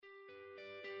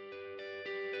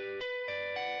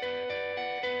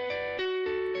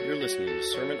listening to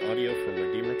sermon audio from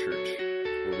Redeemer Church,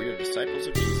 where we are disciples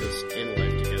of Jesus in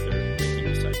life together,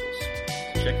 making disciples.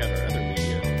 To check out our other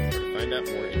media or to find out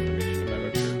more information about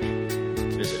our church,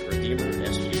 visit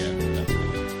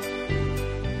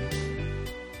redeemersgf.com.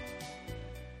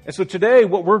 And so today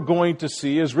what we're going to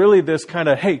see is really this kind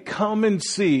of, hey, come and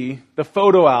see the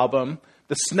photo album,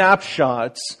 the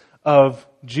snapshots of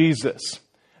Jesus.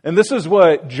 And this is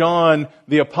what John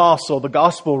the Apostle, the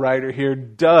gospel writer here,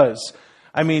 does.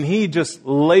 I mean, he just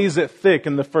lays it thick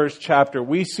in the first chapter.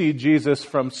 We see Jesus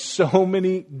from so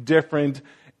many different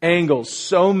angles,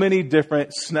 so many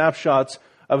different snapshots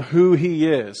of who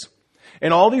he is.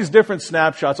 And all these different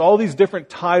snapshots, all these different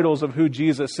titles of who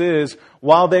Jesus is,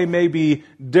 while they may be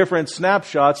different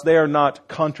snapshots, they are not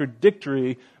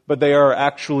contradictory, but they are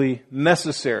actually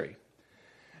necessary.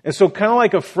 And so kind of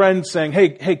like a friend saying,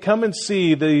 hey, come and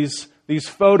see these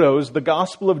photos. The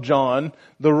Gospel of John,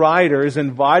 the writer, is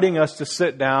inviting us to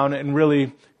sit down and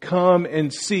really come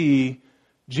and see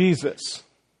Jesus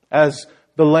as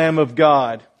the Lamb of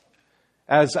God,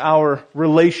 as our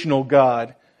relational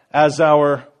God, as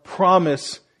our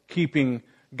promise-keeping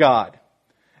God.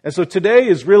 And so today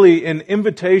is really an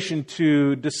invitation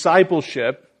to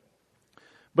discipleship,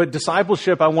 but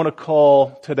discipleship I want to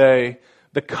call today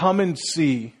the come and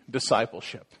see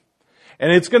discipleship.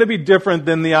 And it's going to be different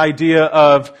than the idea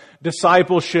of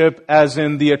discipleship as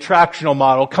in the attractional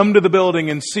model. Come to the building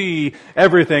and see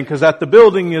everything, because at the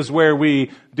building is where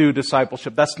we do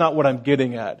discipleship. That's not what I'm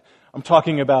getting at. I'm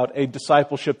talking about a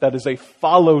discipleship that is a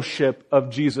fellowship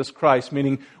of Jesus Christ,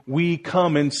 meaning we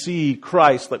come and see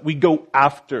Christ, that we go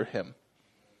after Him.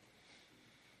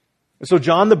 And so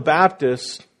John the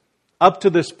Baptist, up to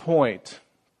this point,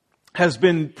 has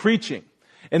been preaching.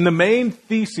 And the main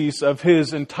thesis of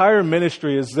his entire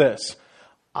ministry is this: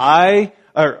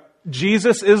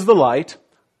 Jesus is the light,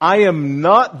 I am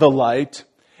not the light,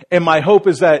 and my hope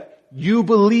is that you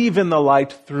believe in the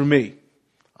light through me.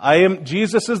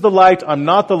 Jesus is the light, I'm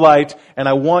not the light, and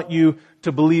I want you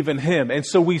to believe in Him. And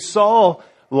so we saw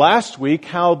last week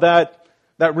how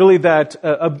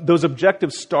those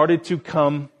objectives started to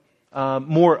come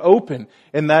more open,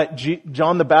 and that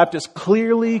John the Baptist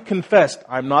clearly confessed,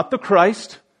 I'm not the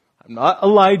Christ, I'm not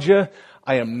Elijah,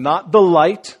 I am not the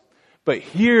light, but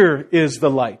here is the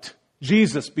light.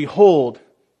 Jesus, behold,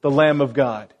 the Lamb of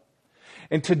God.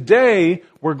 And today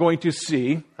we're going to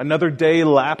see, another day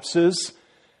lapses,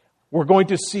 we're going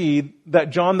to see that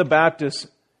John the Baptist,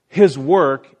 his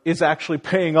work is actually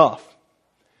paying off.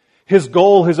 His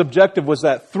goal, his objective was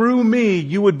that through me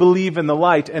you would believe in the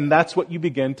light, and that's what you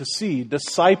begin to see.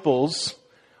 Disciples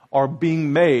are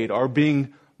being made, are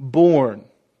being born.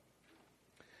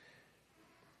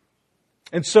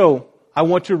 And so, I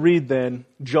want to read then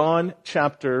John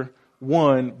chapter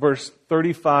 1, verse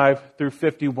 35 through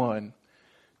 51,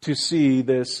 to see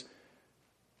this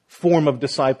form of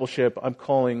discipleship I'm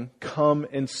calling come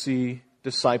and see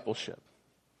discipleship.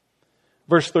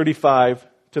 Verse 35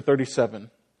 to 37.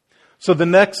 So the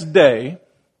next day,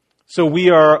 so we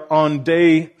are on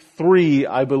day 3,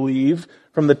 I believe,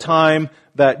 from the time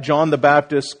that John the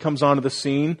Baptist comes onto the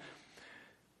scene.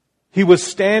 He was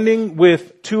standing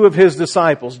with 2 of his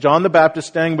disciples, John the Baptist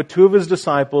standing with 2 of his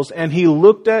disciples, and he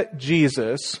looked at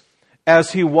Jesus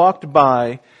as he walked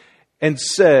by and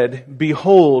said,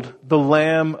 "Behold, the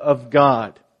Lamb of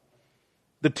God."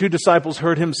 The 2 disciples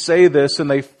heard him say this, and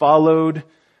they followed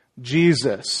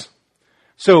Jesus.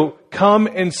 So, come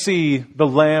and see the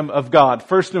Lamb of God.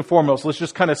 First and foremost, let's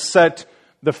just kind of set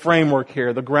the framework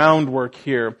here, the groundwork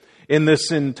here in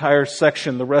this entire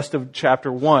section, the rest of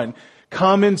chapter 1.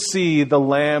 Come and see the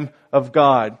Lamb of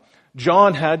God.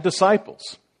 John had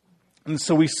disciples. And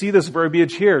so we see this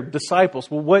verbiage here,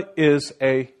 disciples. Well, what is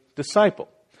a disciple?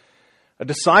 A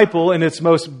disciple in its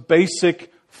most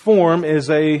basic form is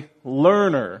a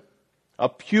learner, a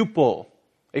pupil,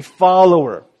 a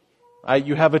follower. Right?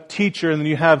 You have a teacher and then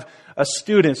you have a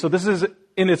student. So this is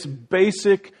in its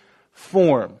basic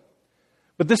form.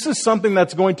 But this is something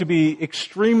that's going to be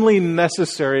extremely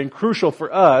necessary and crucial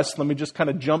for us. Let me just kind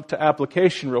of jump to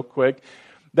application real quick.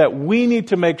 That we need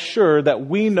to make sure that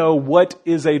we know what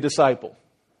is a disciple.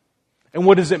 And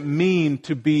what does it mean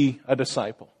to be a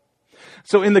disciple?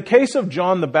 So in the case of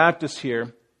John the Baptist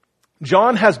here,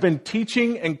 John has been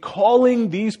teaching and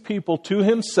calling these people to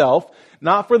himself,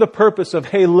 not for the purpose of,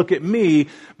 hey, look at me,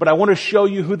 but I want to show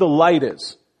you who the light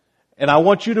is. And I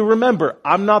want you to remember,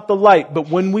 I'm not the light, but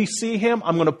when we see Him,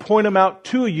 I'm going to point Him out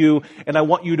to you, and I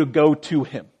want you to go to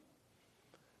Him.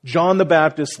 John the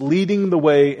Baptist leading the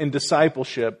way in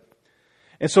discipleship.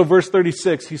 And so verse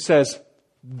 36, he says,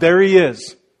 there He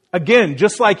is. Again,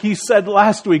 just like He said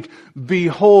last week,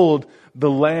 behold the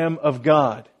Lamb of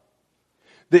God.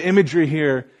 The imagery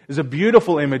here is a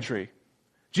beautiful imagery.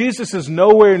 Jesus is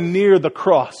nowhere near the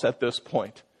cross at this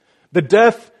point. The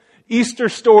death Easter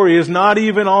story is not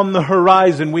even on the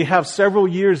horizon. We have several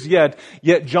years yet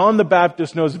John the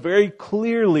Baptist knows very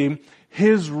clearly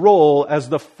his role as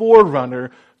the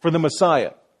forerunner for the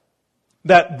Messiah.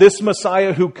 That this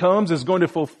Messiah who comes is going to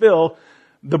fulfill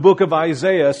the book of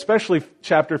Isaiah, especially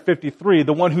chapter 53,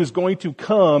 the one who's going to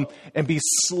come and be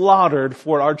slaughtered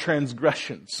for our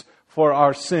transgressions, for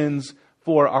our sins,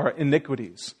 for our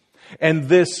iniquities. And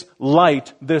this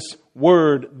light, this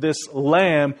word, this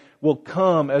lamb will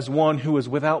come as one who is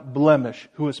without blemish,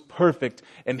 who is perfect,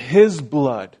 and his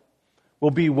blood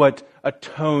will be what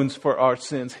atones for our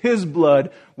sins. His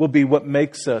blood will be what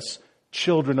makes us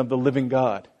children of the living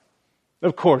God.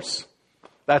 Of course,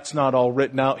 that's not all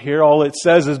written out here. All it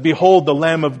says is, behold the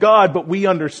Lamb of God, but we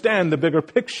understand the bigger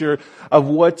picture of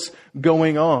what's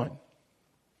going on.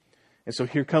 And so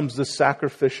here comes the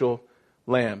sacrificial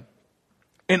lamb.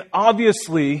 And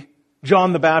obviously,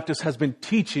 John the Baptist has been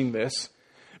teaching this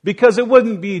because it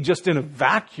wouldn't be just in a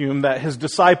vacuum that his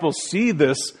disciples see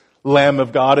this Lamb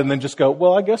of God and then just go,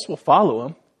 well, I guess we'll follow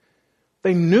him.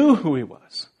 They knew who he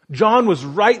was. John was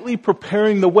rightly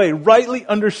preparing the way, rightly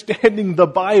understanding the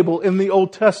Bible in the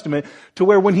Old Testament to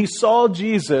where when he saw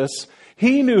Jesus,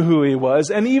 he knew who he was.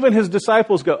 And even his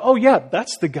disciples go, oh yeah,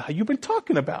 that's the guy you've been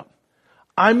talking about.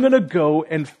 I'm going to go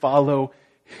and follow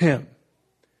him.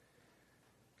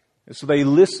 And so they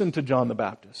listened to John the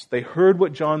Baptist. They heard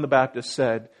what John the Baptist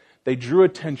said. They drew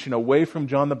attention away from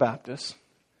John the Baptist.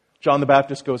 John the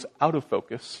Baptist goes out of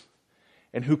focus.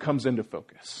 And who comes into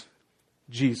focus?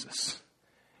 Jesus.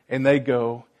 And they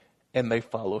go and they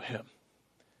follow him.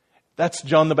 That's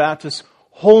John the Baptist's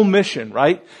whole mission,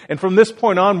 right? And from this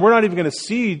point on, we're not even going to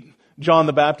see John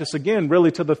the Baptist again,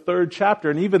 really, to the 3rd chapter.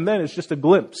 And even then, it's just a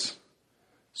glimpse.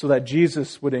 So that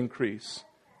Jesus would increase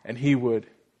and he would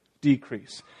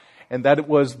decrease. And that it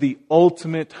was the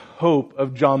ultimate hope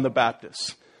of John the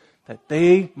Baptist. That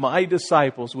they, my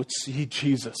disciples, would see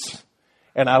Jesus.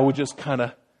 And I would just kind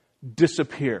of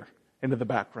disappear into the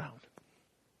background.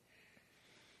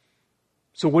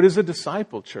 So what is a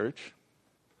disciple, church?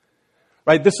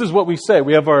 Right, this is what we say.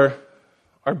 We have our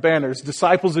banners.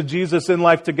 Disciples of Jesus in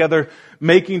life together,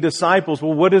 making disciples.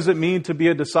 Well, what does it mean to be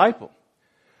a disciple?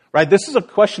 Right, this is a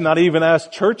question that I even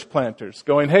ask church planters,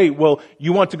 going, hey, well,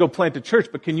 you want to go plant a church,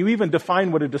 but can you even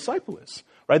define what a disciple is?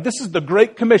 Right, this is the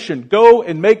Great Commission, go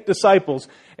and make disciples.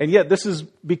 And yet this is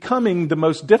becoming the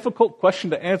most difficult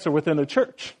question to answer within a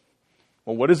church.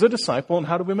 Well, what is a disciple and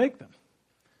how do we make them?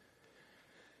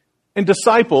 And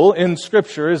disciple in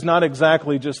Scripture is not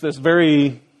exactly just this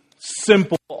very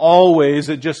simple, always,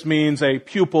 it just means a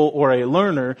pupil or a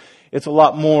learner. It's a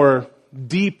lot more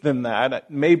deep than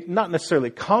that. Maybe not necessarily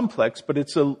complex, but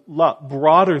it's a lot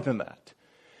broader than that.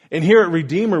 And here at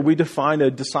Redeemer, we define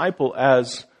a disciple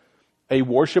as a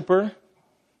worshiper,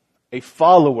 a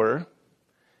follower,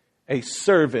 a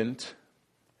servant,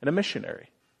 and a missionary.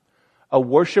 A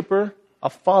worshiper, a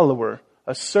follower,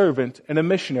 a servant, and a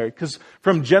missionary. Because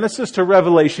from Genesis to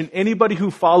Revelation, anybody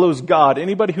who follows God,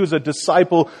 anybody who's a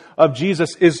disciple of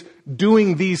Jesus is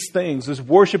doing these things, is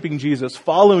worshiping Jesus,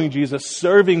 following Jesus,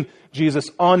 serving Jesus,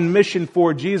 on mission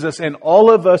for Jesus. And all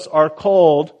of us are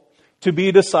called to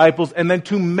be disciples and then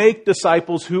to make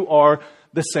disciples who are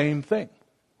the same thing.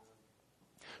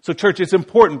 So church, it's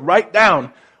important. Write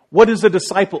down, what is a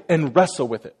disciple, and wrestle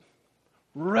with it.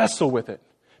 Wrestle with it.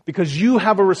 Because you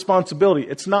have a responsibility.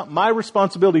 It's not my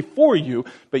responsibility for you,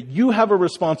 but you have a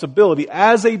responsibility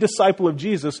as a disciple of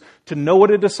Jesus to know what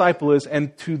a disciple is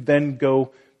and to then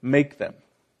go make them.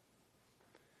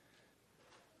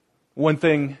 One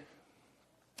thing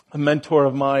a mentor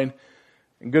of mine,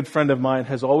 a good friend of mine,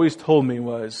 has always told me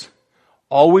was,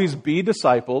 always be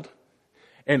discipled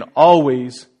and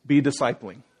always be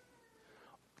discipling.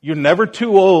 You're never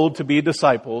too old to be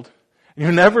discipled.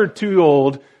 You're never too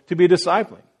old to be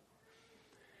discipling.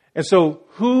 And so,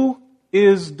 who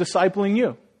is discipling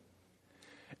you?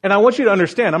 And I want you to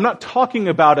understand, I'm not talking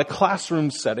about a classroom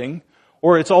setting,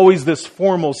 or it's always this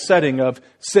formal setting of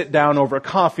sit down over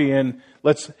coffee and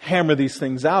let's hammer these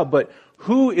things out. But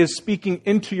who is speaking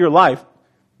into your life,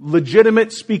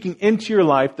 legitimate speaking into your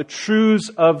life, the truths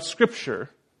of Scripture?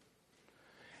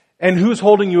 And who's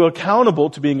holding you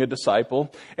accountable to being a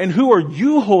disciple? And who are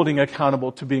you holding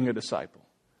accountable to being a disciple?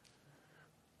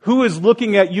 Who is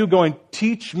looking at you going,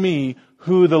 teach me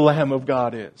who the Lamb of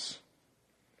God is?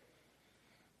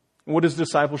 What does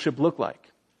discipleship look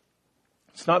like?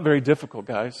 It's not very difficult,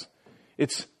 guys.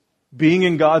 It's being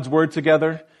in God's Word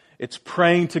together. It's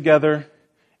praying together.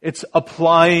 It's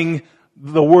applying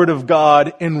the Word of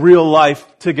God in real life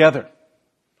together.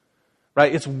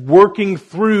 right? It's working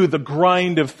through the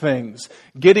grind of things,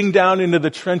 getting down into the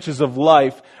trenches of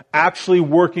life, actually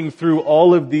working through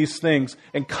all of these things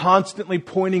and constantly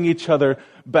pointing each other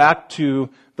back to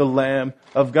the Lamb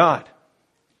of God.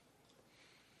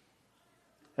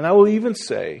 And I will even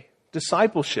say,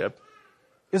 discipleship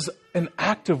is an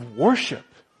act of worship.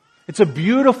 It's a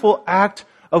beautiful act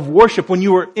of worship. When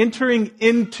you are entering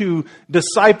into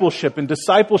discipleship and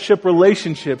discipleship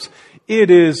relationships, it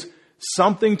is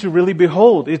something to really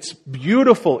behold. It's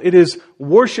beautiful. It is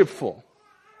worshipful.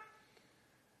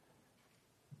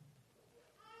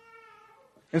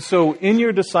 And so in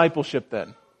your discipleship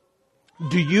then,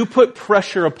 do you put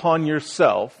pressure upon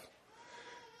yourself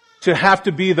to have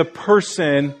to be the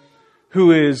person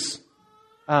who is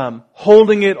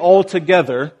holding it all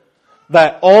together,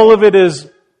 that all of it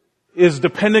is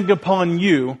dependent upon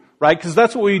you, right? Because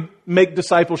that's what we make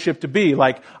discipleship to be.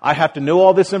 Like, I have to know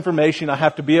all this information. I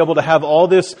have to be able to have all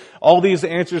these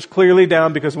answers clearly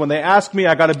down, because when they ask me,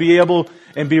 I got to be able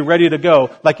and be ready to go.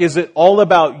 Like, is it all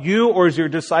about you, or is your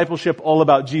discipleship all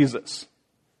about Jesus?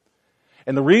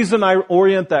 And the reason I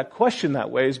orient that question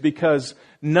that way is because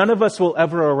none of us will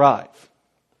ever arrive.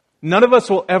 None of us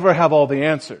will ever have all the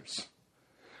answers.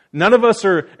 None of us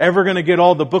are ever going to get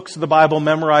all the books of the Bible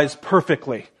memorized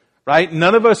perfectly, right?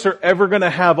 None of us are ever going to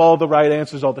have all the right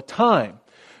answers all the time.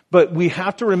 But we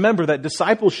have to remember that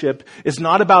discipleship is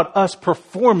not about us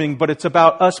performing, but it's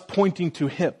about us pointing to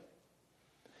Him.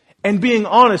 And being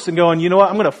honest and going, you know what,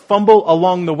 I'm going to fumble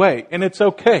along the way, and it's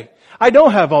okay. I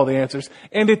don't have all the answers,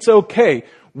 and it's okay.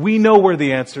 We know where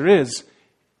the answer is.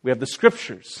 We have the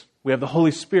Scriptures. We have the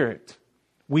Holy Spirit.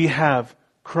 We have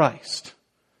Christ.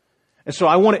 And so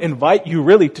I want to invite you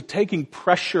really to taking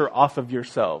pressure off of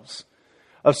yourselves,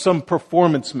 of some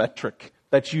performance metric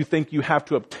that you think you have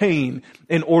to obtain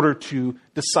in order to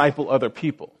disciple other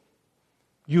people.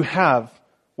 You have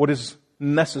what is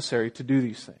necessary to do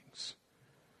these things.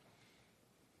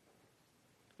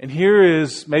 And here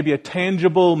is maybe a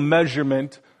tangible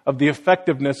measurement of the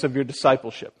effectiveness of your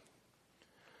discipleship.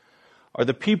 Are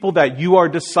the people that you are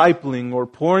discipling or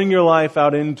pouring your life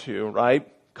out into, right,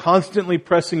 constantly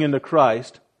pressing into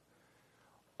Christ,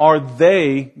 are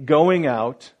they going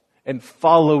out and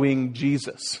following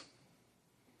Jesus?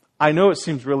 I know it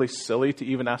seems really silly to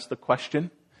even ask the question,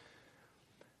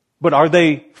 but are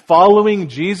they following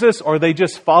Jesus, or are they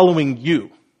just following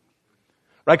you?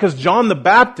 Right? Because John the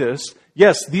Baptist,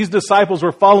 yes, these disciples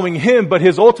were following him, but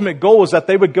his ultimate goal was that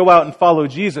they would go out and follow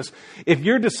Jesus. If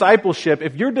your disciple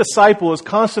is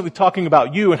constantly talking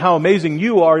about you and how amazing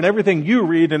you are and everything you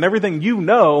read and everything you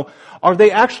know, are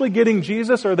they actually getting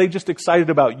Jesus, or are they just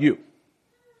excited about you?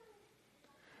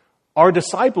 Our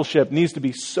discipleship needs to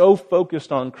be so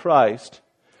focused on Christ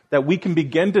that we can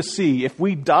begin to see, if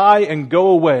we die and go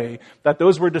away, that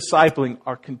those we're discipling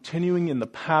are continuing in the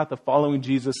path of following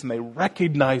Jesus, and they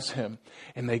recognize Him,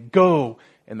 and they go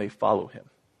and they follow Him.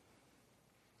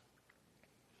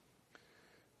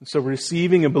 And so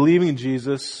receiving and believing in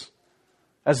Jesus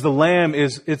as the Lamb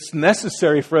it's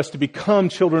necessary for us to become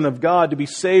children of God, to be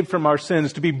saved from our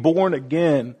sins, to be born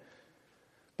again.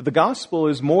 But the gospel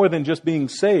is more than just being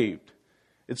saved.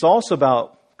 It's also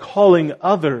about calling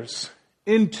others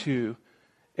into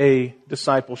a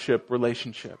discipleship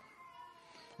relationship.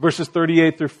 Verses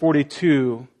 38 through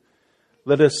 42,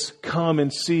 let us come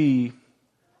and see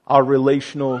our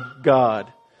relational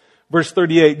God. Verse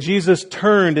 38, Jesus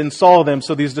turned and saw them.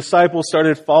 So these disciples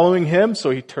started following Him. So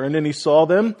He turned and He saw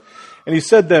them. And He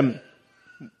said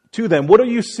to them, "What are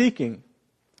you seeking?"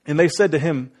 And they said to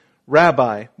Him,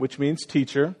 "Rabbi," which means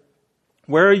teacher,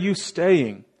 "where are you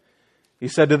staying?" He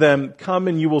said to them, "Come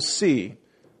and you will see."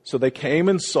 So they came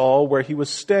and saw where He was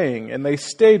staying, and they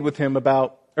stayed with him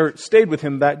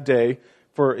that day,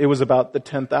 for it was about the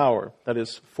 10th hour, that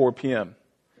is 4 p.m.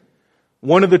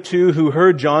 One of the two who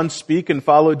heard John speak and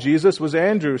followed Jesus was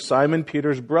Andrew, Simon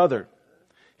Peter's brother.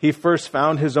 He first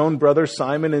found his own brother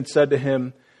Simon and said to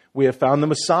him, "We have found the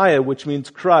Messiah," which means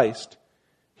Christ.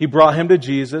 He brought him to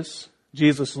Jesus.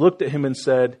 Jesus looked at him and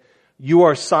said, "You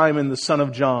are Simon, the son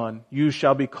of John. You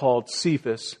shall be called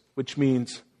Cephas," which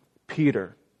means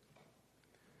Peter.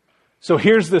 So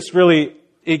here's this really,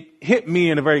 it hit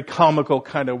me in a very comical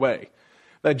kind of way.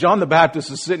 That John the Baptist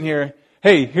is sitting here,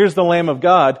 hey, here's the Lamb of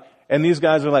God. And these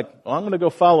guys are like, well, I'm going to go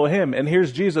follow Him. And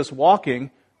here's Jesus walking,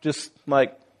 just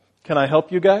like, can I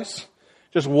help you guys?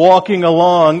 Just walking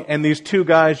along, and these two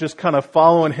guys just kind of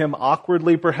following Him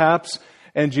awkwardly perhaps.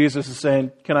 And Jesus is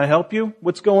saying, can I help you?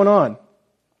 What's going on?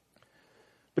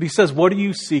 But He says, what are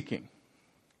you seeking?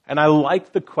 And I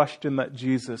like the question that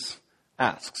Jesus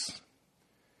asks.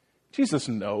 Jesus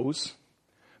knows,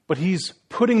 but He's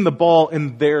putting the ball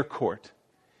in their court.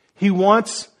 He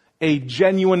wants a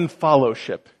genuine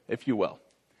fellowship, if you will.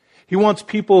 He wants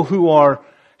people who are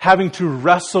having to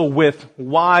wrestle with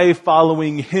why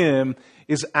following Him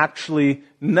is actually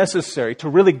necessary, to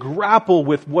really grapple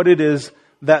with what it is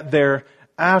that they're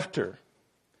after.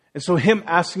 And so Him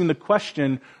asking the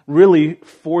question really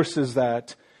forces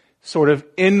that sort of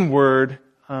inward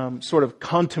sort of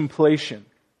contemplation.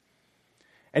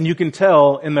 And you can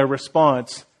tell in their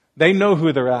response, they know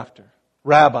who they're after.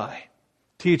 Rabbi,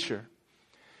 teacher.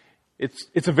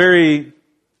 It's a very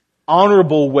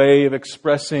honorable way of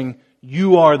expressing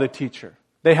you are the teacher.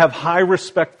 They have high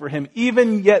respect for Him,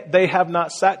 even yet they have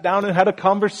not sat down and had a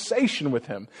conversation with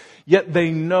Him. Yet they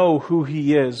know who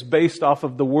He is based off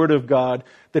of the Word of God,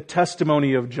 the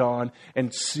testimony of John,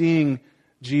 and seeing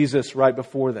Jesus right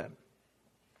before them.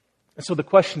 And so the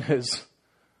question is,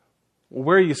 well,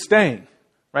 where are you staying?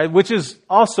 Right? Which is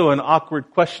also an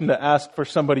awkward question to ask for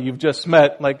somebody you've just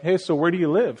met. Like, hey, so where do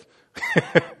you live?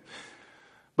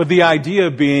 But the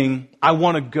idea being, I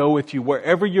want to go with you.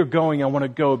 Wherever you're going, I want to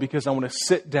go because I want to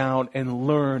sit down and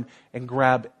learn and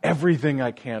grab everything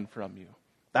I can from you.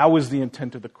 That was the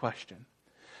intent of the question.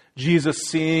 Jesus,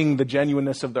 seeing the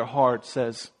genuineness of their heart,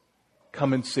 says,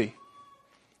 come and see.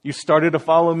 You started to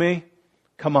follow me?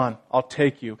 Come on, I'll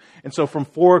take you. And so from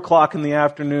 4 o'clock in the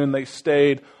afternoon, they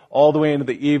stayed all the way into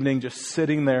the evening, just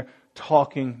sitting there,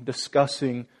 talking,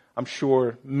 discussing, I'm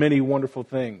sure, many wonderful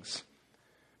things.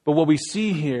 But what we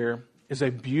see here is a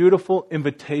beautiful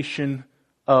invitation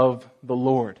of the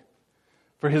Lord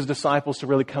for His disciples to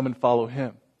really come and follow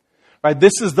Him. Right?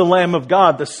 This is the Lamb of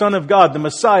God, the Son of God, the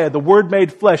Messiah, the Word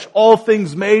made flesh, all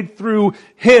things made through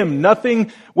Him.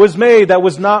 Nothing was made that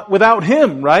was not without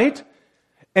Him, right?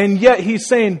 And yet He's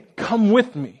saying, come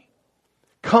with me.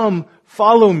 Come,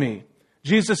 follow me.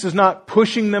 Jesus is not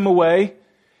pushing them away.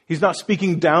 He's not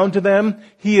speaking down to them.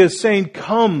 He is saying,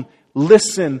 come,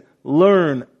 listen,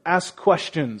 learn, ask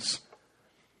questions.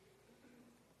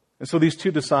 And so these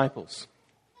two disciples,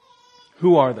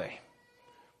 who are they?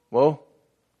 Well,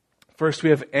 first we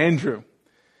have Andrew.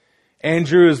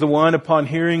 Andrew is the one, upon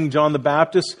hearing John the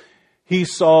Baptist, he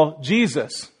saw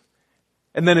Jesus.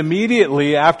 And then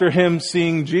immediately after him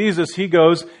seeing Jesus, he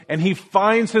goes and he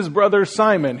finds his brother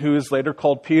Simon, who is later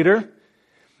called Peter.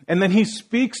 And then he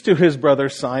speaks to his brother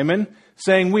Simon,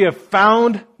 saying, we have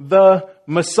found the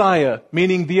Messiah,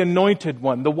 meaning the anointed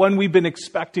one, the one we've been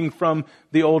expecting from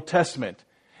the Old Testament.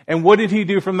 And what did he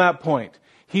do from that point?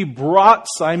 He brought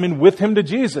Simon with him to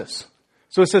Jesus.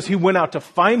 So it says he went out to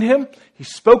find him, he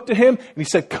spoke to him, and he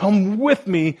said, come with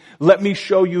me, let me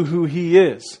show you who he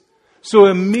is. So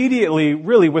immediately,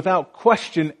 really without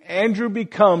question, Andrew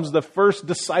becomes the first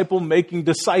disciple-making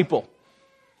disciple.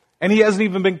 And he hasn't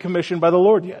even been commissioned by the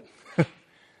Lord yet.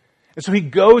 And so he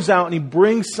goes out and he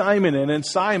brings Simon in. And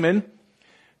Simon,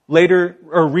 later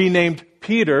or renamed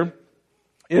Peter,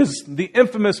 is the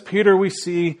infamous Peter we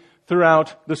see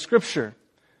throughout the Scripture.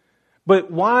 But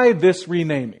why this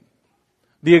renaming?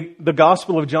 The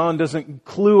Gospel of John doesn't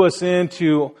clue us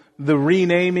into the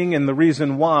renaming and the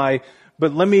reason why.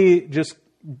 But let me just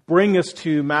bring us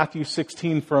to Matthew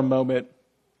 16 for a moment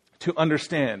to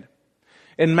understand.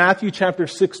 In Matthew chapter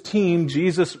 16,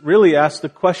 Jesus really asked the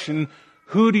question,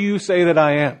 who do you say that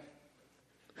I am?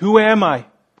 Who am I?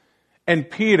 And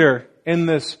Peter, in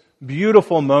this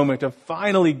beautiful moment of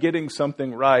finally getting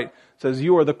something right, says,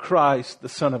 you are the Christ, the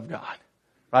Son of God.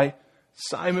 Right?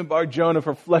 Simon Bar-Jonah,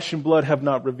 for flesh and blood have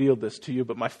not revealed this to you,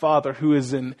 but my Father who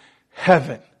is in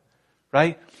heaven.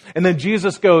 Right? And then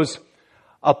Jesus goes,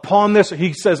 upon this,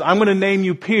 he says, I'm going to name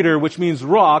you Peter, which means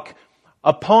rock.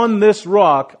 Upon this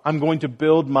rock, I'm going to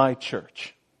build my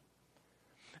church.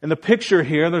 And the picture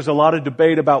here, there's a lot of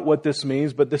debate about what this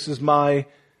means, but this is my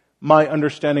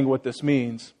understanding of what this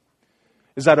means,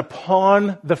 is that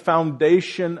upon the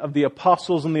foundation of the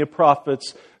apostles and the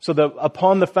prophets, so that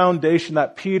upon the foundation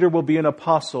that Peter will be an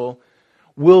apostle,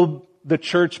 will the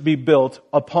church be built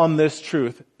upon this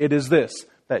truth. It is this,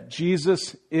 that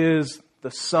Jesus is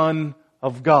the Son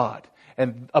of God.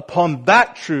 And upon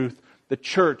that truth, the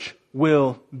church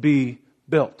will be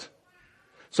built.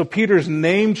 So Peter's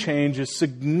name change is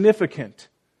significant.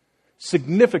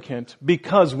 Significant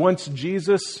because once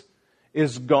Jesus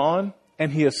is gone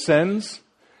and He ascends,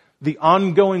 the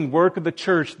ongoing work of the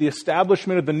church, the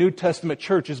establishment of the New Testament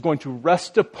church is going to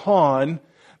rest upon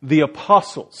the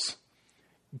apostles,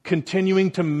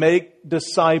 continuing to make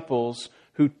disciples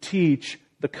who teach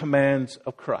the commands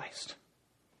of Christ.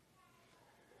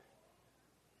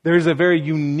 There is a very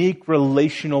unique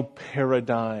relational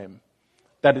paradigm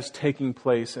that is taking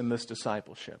place in this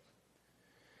discipleship.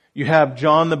 You have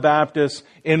John the Baptist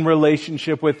in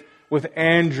relationship with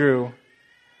Andrew,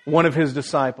 one of his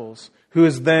disciples, who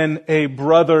is then a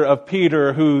brother of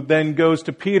Peter, who then goes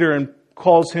to Peter and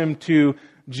calls him to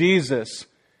Jesus.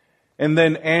 And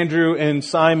then Andrew and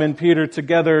Simon Peter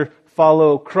together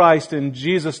follow Christ, and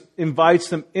Jesus invites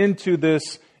them into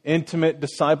this intimate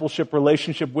discipleship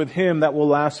relationship with Him that will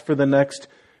last for the next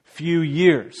few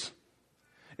years.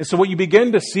 And so what you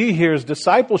begin to see here is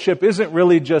discipleship isn't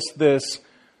really just this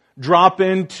drop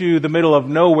into the middle of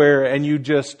nowhere and you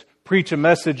just preach a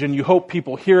message and you hope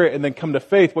people hear it and then come to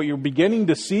faith. What you're beginning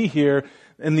to see here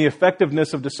in the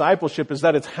effectiveness of discipleship is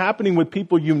that it's happening with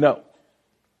people you know.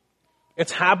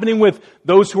 It's happening with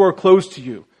those who are close to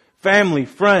you, family,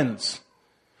 friends,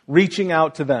 reaching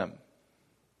out to them.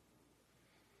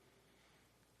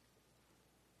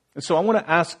 And so I want to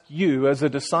ask you as a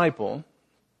disciple,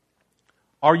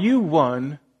 are you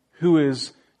one who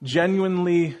is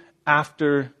genuinely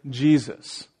after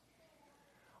Jesus?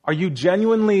 Are you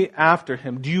genuinely after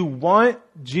Him? Do you want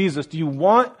Jesus? Do you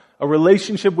want a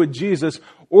relationship with Jesus?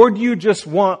 Or do you just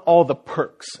want all the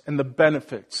perks and the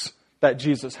benefits that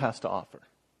Jesus has to offer?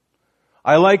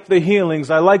 I like the healings.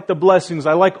 I like the blessings.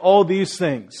 I like all these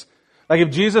things. Like if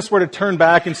Jesus were to turn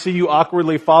back and see you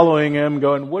awkwardly following Him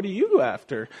going, what are you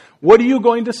after? What are you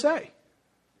going to say?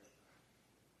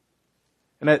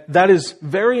 And that is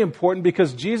very important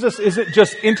because Jesus isn't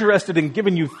just interested in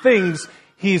giving you things.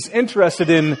 He's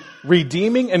interested in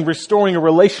redeeming and restoring a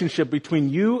relationship between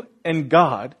you and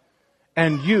God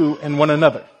and you and one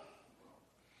another.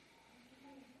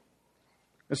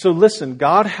 And so listen,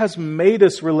 God has made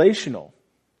us relational.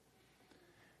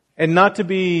 And not to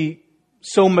be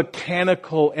so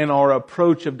mechanical in our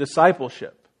approach of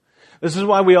discipleship. This is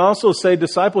why we also say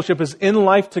discipleship is in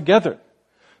life together.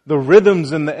 The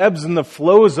rhythms and the ebbs and the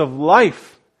flows of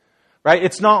life. Right?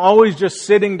 It's not always just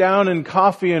sitting down and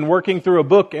coffee and working through a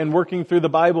book and working through the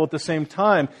Bible at the same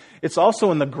time. It's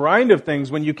also in the grind of things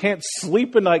when you can't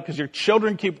sleep at night because your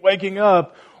children keep waking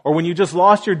up, or when you just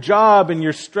lost your job and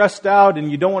you're stressed out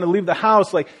and you don't want to leave the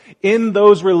house. Like in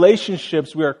those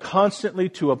relationships, we are constantly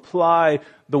to apply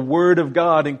the Word of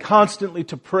God and constantly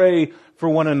to pray for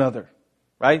one another.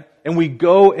 Right? And we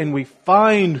go and we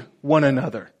find one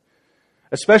another.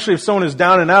 Especially if someone is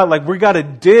down and out, like we got to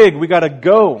dig, we got to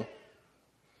go.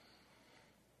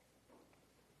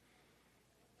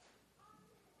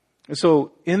 And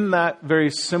so in that very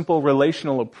simple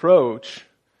relational approach,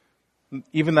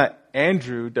 even that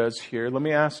Andrew does here, let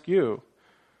me ask you,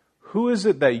 who is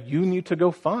it that you need to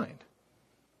go find?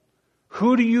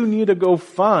 Who do you need to go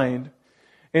find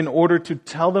in order to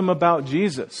tell them about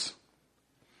Jesus?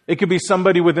 It could be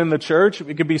somebody within the church.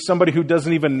 It could be somebody who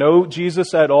doesn't even know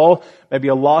Jesus at all. Maybe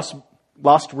a lost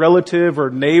relative or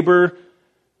neighbor.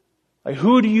 Like,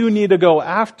 who do you need to go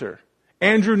after?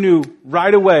 Andrew knew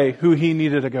right away who he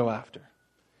needed to go after.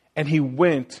 And he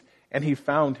went and he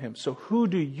found him. So who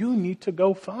do you need to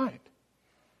go find?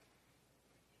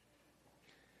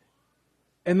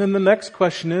 And then the next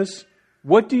question is,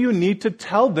 what do you need to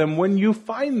tell them when you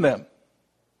find them?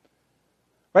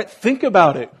 Right? Think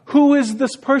about it. Who is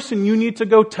this person you need to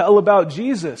go tell about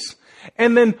Jesus?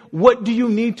 And then what do you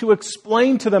need to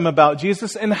explain to them about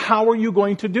Jesus, and how are you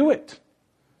going to do it?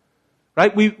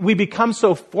 Right? We become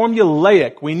so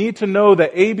formulaic. We need to know the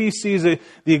ABCs,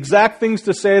 the exact things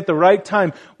to say at the right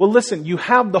time. Well, listen, you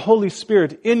have the Holy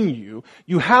Spirit in you.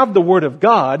 You have the Word of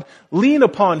God. Lean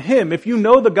upon Him. If you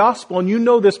know the gospel and you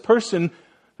know this person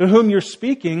to whom you're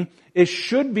speaking, it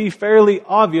should be fairly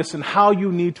obvious in how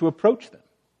you need to approach them.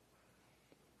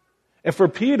 And for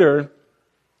Peter,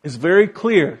 it's very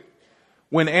clear.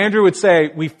 When Andrew would say,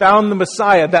 we found the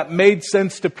Messiah, that made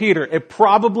sense to Peter. It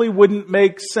probably wouldn't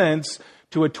make sense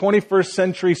to a 21st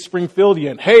century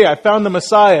Springfieldian. Hey, I found the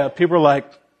Messiah. People are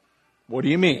like, what do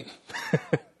you mean?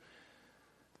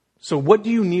 So what do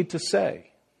you need to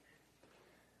say?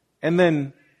 And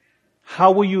then,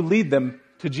 how will you lead them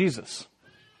to Jesus?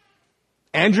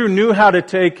 Andrew knew how to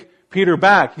take Peter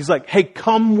back. He's like, hey,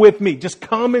 come with me. Just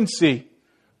come and see.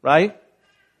 Right?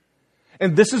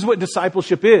 And this is what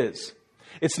discipleship is.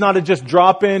 It's not a just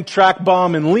drop in, track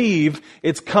bomb, and leave.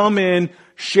 It's come in,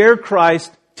 share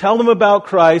Christ, tell them about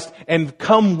Christ, and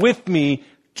come with me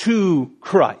to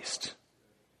Christ.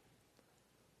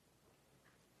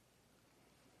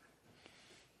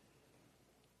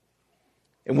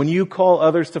 And when you call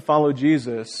others to follow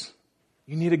Jesus,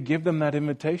 you need to give them that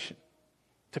invitation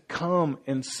to come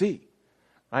and see.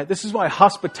 Right? This is why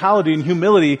hospitality and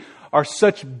humility are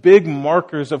such big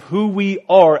markers of who we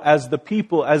are as the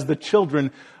people, as the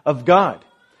children of God.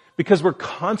 Because we're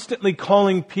constantly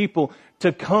calling people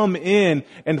to come in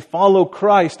and follow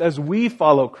Christ as we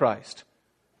follow Christ.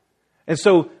 And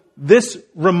so this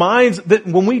reminds that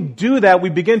when we do that, we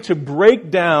begin to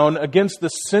break down against the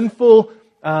sinful,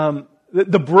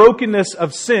 the brokenness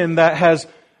of sin that has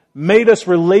made us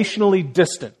relationally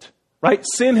distant. Right?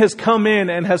 Sin has come in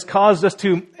and has caused us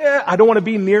to, I don't want to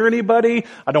be near anybody.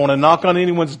 I don't want to knock on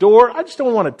anyone's door. I just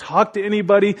don't want to talk to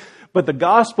anybody. But the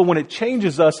gospel, when it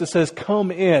changes us, it says,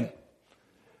 come in.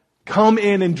 Come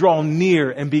in and draw near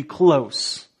and be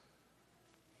close.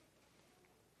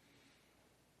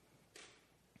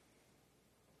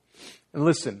 And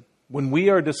listen, when we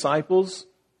are disciples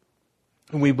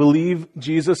and we believe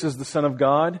Jesus is the Son of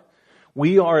God,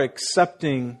 we are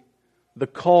accepting the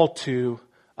call to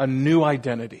a new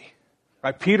identity,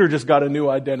 right? Peter just got a new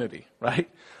identity, right?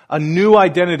 A new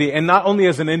identity, and not only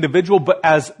as an individual, but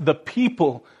as the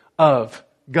people of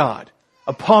God.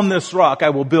 Upon this rock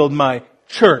I will build my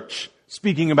church,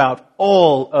 speaking about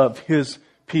all of His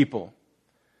people.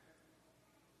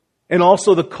 And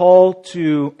also the call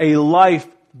to a life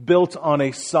built on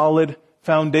a solid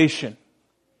foundation.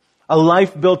 A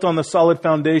life built on the solid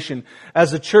foundation.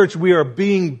 As a church, we are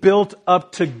being built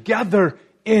up together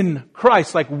in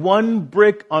Christ, like one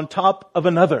brick on top of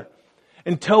another,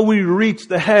 until we reach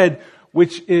the head,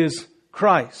 which is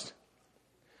Christ.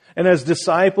 And as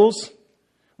disciples,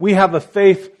 we have a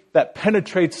faith that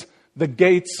penetrates the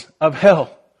gates of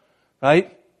hell,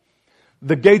 right?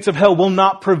 The gates of hell will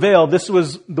not prevail. This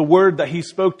was the word that He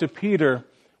spoke to Peter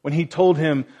when He told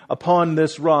him, upon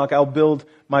this rock I'll build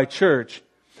my church.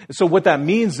 So what that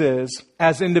means is,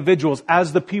 as individuals,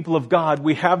 as the people of God,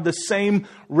 we have the same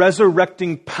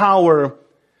resurrecting power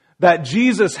that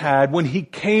Jesus had when He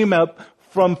came up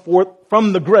from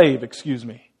the grave,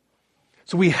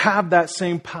 So we have that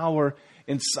same power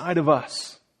inside of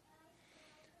us.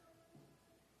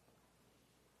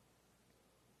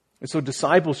 And so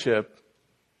discipleship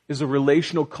is a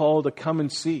relational call to come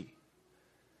and see.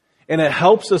 And it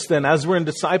helps us then, as we're in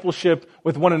discipleship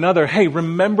with one another, hey,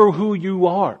 remember who you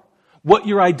are, what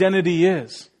your identity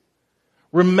is.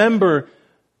 Remember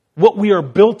what we are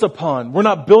built upon. We're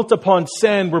not built upon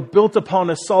sand, we're built upon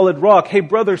a solid rock. Hey,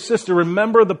 brother, sister,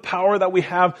 remember the power that we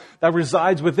have that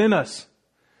resides within us.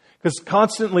 Because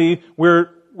constantly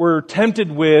we're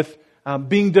tempted with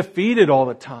being defeated all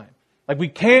the time. Like we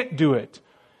can't do it.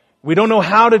 We don't know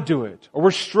how to do it, or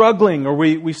we're struggling, or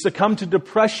we succumb to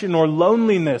depression or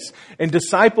loneliness. And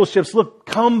discipleships, look,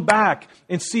 come back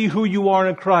and see who you are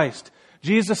in Christ.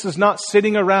 Jesus is not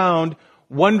sitting around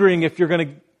wondering if you're going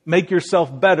to make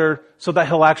yourself better so that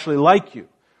He'll actually like you.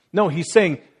 No, He's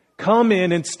saying, come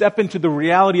in and step into the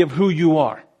reality of who you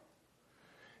are.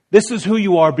 This is who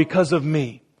you are because of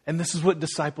me. And this is what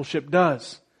discipleship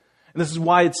does. And this is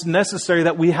why it's necessary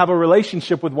that we have a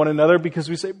relationship with one another, because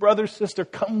we say, brother, sister,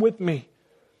 come with me.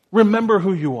 Remember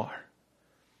who you are.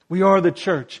 We are the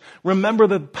church. Remember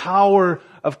the power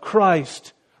of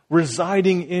Christ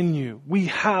residing in you. We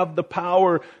have the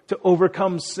power to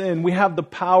overcome sin. We have the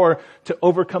power to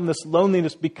overcome this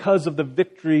loneliness because of the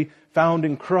victory found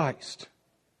in Christ.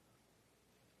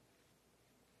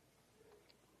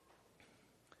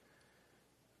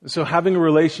 So having a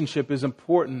relationship is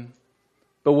important.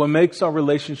 But what makes our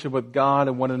relationship with God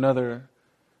and one another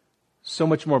so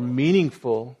much more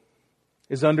meaningful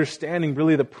is understanding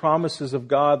really the promises of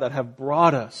God that have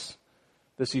brought us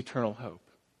this eternal hope.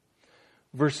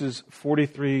 Verses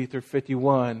 43 through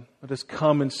 51, let us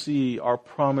come and see our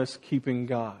promise-keeping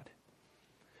God.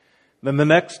 Then the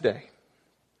next day,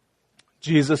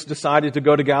 Jesus decided to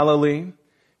go to Galilee.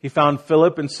 He found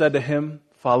Philip and said to him,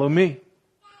 "Follow me."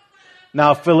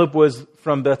 Now Philip was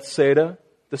from Bethsaida,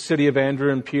 the city of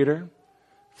Andrew and Peter.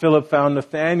 Philip found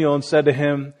Nathanael and said to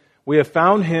him, "We have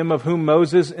found him of whom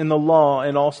Moses in the law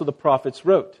and also the prophets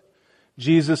wrote,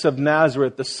 Jesus of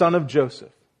Nazareth, the son of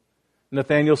Joseph."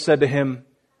 Nathanael said to him,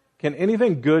 "Can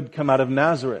anything good come out of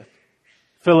Nazareth?"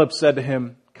 Philip said to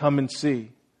him, "Come and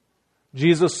see."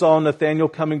 Jesus saw Nathanael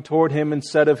coming toward him and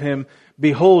said of him,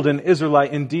 "Behold, an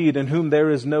Israelite indeed, in whom there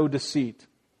is no deceit."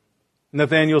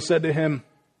 Nathanael said to him,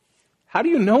 "How do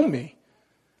you know me?"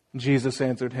 Jesus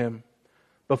answered him,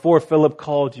 "Before Philip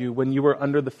called you, when you were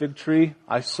under the fig tree,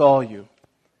 I saw you."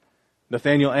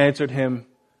 Nathanael answered him,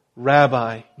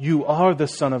 "Rabbi, you are the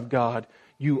Son of God.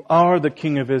 You are the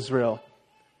King of Israel."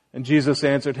 And Jesus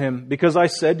answered him, "Because I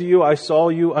said to you, I saw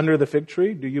you under the fig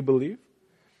tree, do you believe?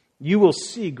 You will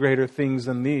see greater things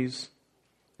than these."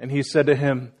 And he said to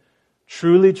him,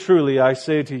 "Truly, truly, I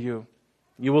say to you,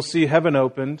 you will see heaven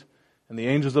opened, and the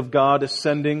angels of God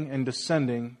ascending and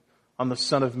descending on the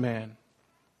Son of Man."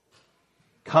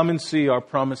 Come and see our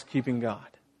promise-keeping God.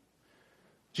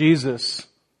 Jesus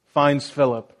finds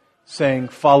Philip saying,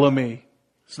 "Follow me.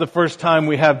 It's the first time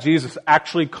we have Jesus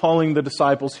actually calling the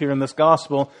disciples here in this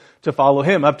gospel to follow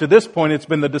him. Up to this point, it's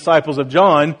been the disciples of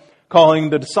John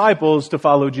calling the disciples to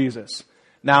follow Jesus.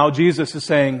 Now Jesus is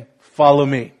saying, follow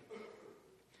me.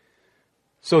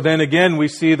 So then again, we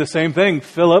see the same thing.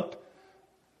 Philip,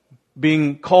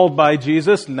 being called by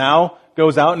Jesus, now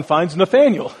goes out and finds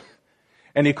Nathanael.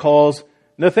 And he calls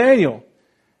Nathanael.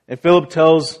 And Philip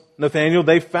tells Nathanael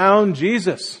they found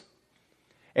Jesus.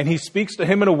 And he speaks to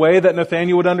him in a way that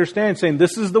Nathanael would understand, saying,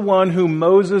 this is the one whom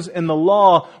Moses and the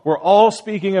law were all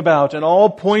speaking about and all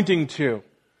pointing to.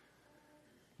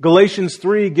 Galatians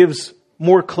 3 gives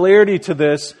more clarity to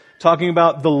this, talking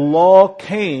about the law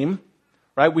came,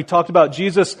 right? We talked about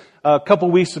Jesus a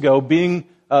couple weeks ago, being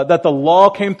that the law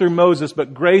came through Moses,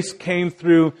 but grace came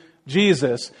through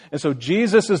Jesus. And so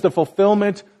Jesus is the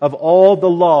fulfillment of all the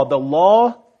law. The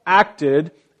law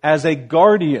acted as a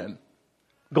guardian,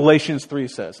 Galatians 3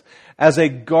 says. As a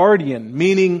guardian,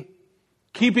 meaning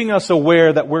keeping us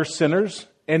aware that we're sinners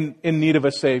and in need of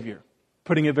a Savior.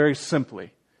 Putting it very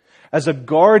simply. As a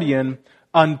guardian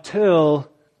until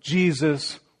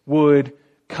Jesus would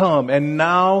come. And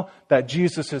now that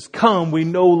Jesus has come, we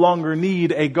no longer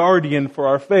need a guardian for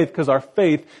our faith, because our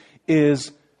faith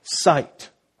is sight.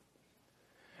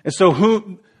 And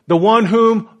so the one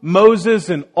whom Moses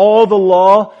and all the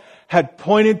law had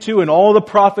pointed to and all the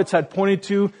prophets had pointed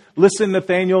to, listen,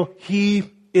 Nathanael,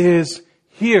 he is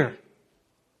here.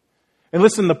 And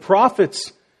listen, the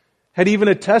prophets had even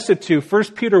attested to, 1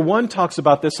 Peter 1 talks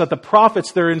about this, that the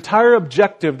prophets, their entire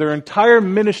objective, their entire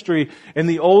ministry in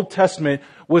the Old Testament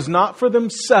was not for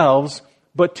themselves,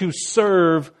 but to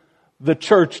serve the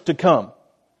church to come.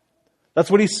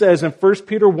 That's what he says in 1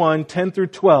 Peter 1, 10 through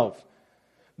 12.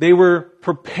 They were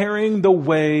preparing the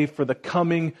way for the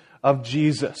coming of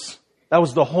Jesus. That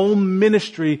was the whole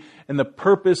ministry and the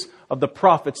purpose of the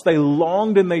prophets. They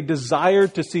longed and they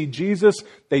desired to see Jesus.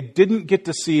 They didn't get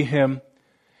to see him.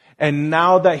 And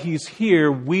now that he's here,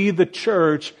 we, the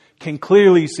church, can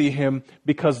clearly see him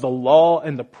because the law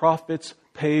and the prophets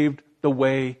paved the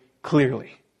way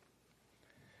clearly.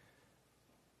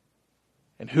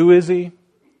 And who is he?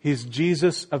 He's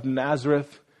Jesus of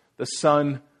Nazareth, the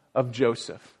son of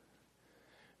Joseph.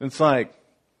 And it's like,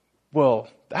 well,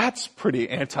 that's pretty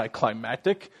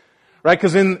anticlimactic, right?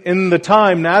 Because in the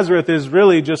time, Nazareth is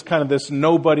really just kind of this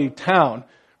nobody town.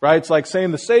 Right? It's like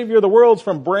saying the Savior of the world's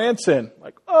from Branson.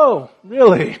 Like, oh,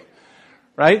 really?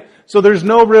 Right? So there's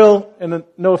no real, and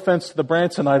no offense to the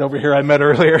Bransonite over here I met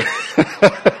earlier.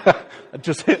 It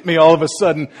just hit me all of a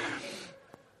sudden.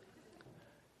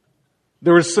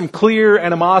 There was some clear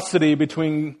animosity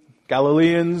between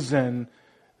Galileans and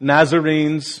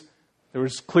Nazarenes. There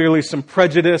was clearly some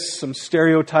prejudice, some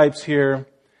stereotypes here.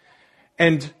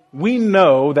 And we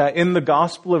know that in the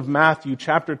Gospel of Matthew,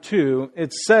 chapter 2,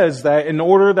 it says that in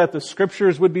order that the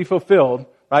Scriptures would be fulfilled,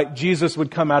 right, Jesus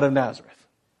would come out of Nazareth.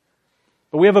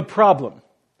 But we have a problem.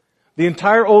 The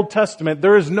entire Old Testament,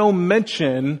 there is no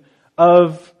mention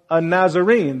of a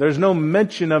Nazarene. There's no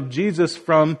mention of Jesus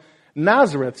from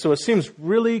Nazareth. So it seems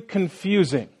really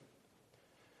confusing.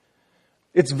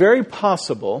 It's very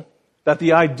possible that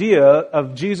the idea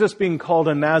of Jesus being called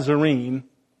a Nazarene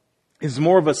is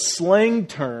more of a slang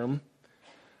term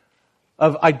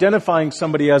of identifying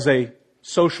somebody as a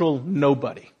social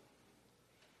nobody.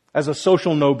 As a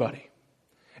social nobody.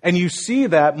 And you see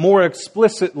that more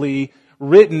explicitly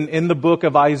written in the book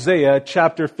of Isaiah,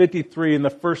 chapter 53, in the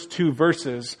first 2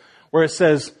 verses, where it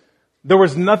says, there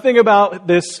was nothing about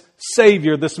this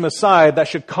Savior, this Messiah, that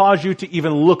should cause you to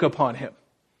even look upon him.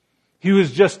 He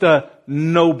was just a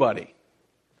nobody.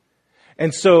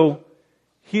 And so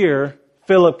here,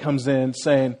 Philip comes in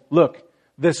saying, look,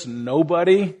 this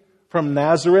nobody from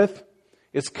Nazareth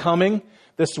is coming.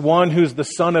 This one who's the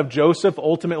son of Joseph,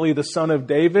 ultimately the son of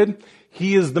David,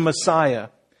 he is the Messiah.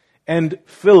 And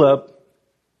Philip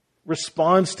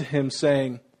responds to him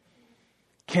saying,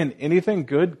 can anything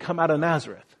good come out of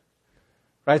Nazareth?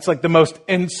 Right? It's like the most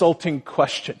insulting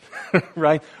question,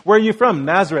 right? Where are you from?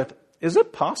 Nazareth. Is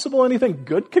it possible anything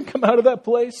good can come out of that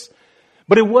place?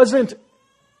 But it wasn't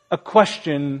a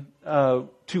question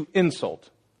to insult.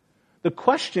 The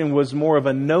question was more of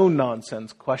a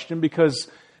no-nonsense question, because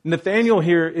Nathanael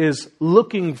here is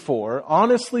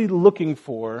honestly looking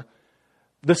for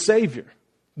the Savior,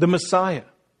 the Messiah.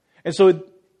 And so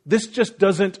this just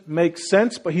doesn't make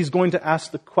sense, but he's going to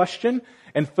ask the question,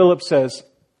 and Philip says,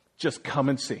 just come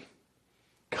and see.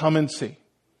 Come and see.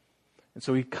 And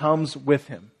so he comes with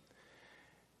him.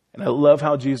 And I love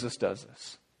how Jesus does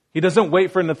this. He doesn't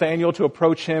wait for Nathanael to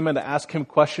approach him and to ask him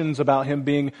questions about him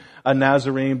being a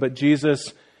Nazarene, but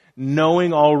Jesus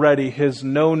knowing already his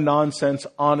no-nonsense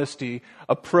honesty,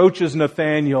 approaches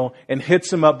Nathanael and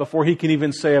hits him up before he can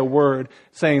even say a word,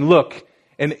 saying, look,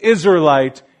 an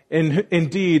Israelite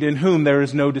indeed in whom there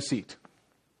is no deceit.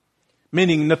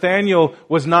 Meaning Nathanael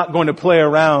was not going to play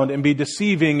around and be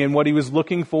deceiving in what he was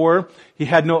looking for. He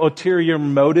had no ulterior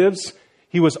motives.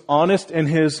 He was honest in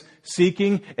his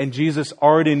seeking, and Jesus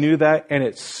already knew that, and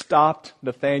it stopped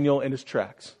Nathanael in his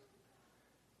tracks.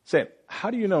 Saying,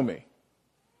 how do you know me?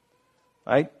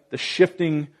 Right? The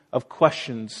shifting of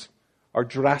questions are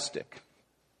drastic.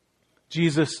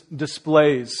 Jesus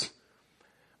displays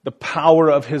the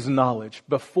power of his knowledge.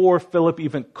 Before Philip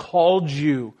even called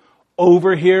you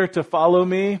over here to follow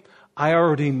me, I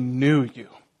already knew you.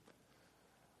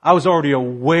 I was already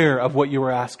aware of what you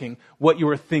were asking, what you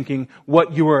were thinking,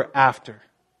 what you were after.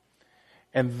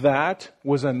 And that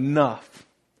was enough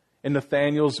in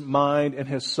Nathanael's mind and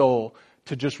his soul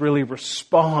to just really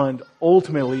respond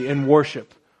ultimately in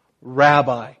worship.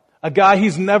 Rabbi, a guy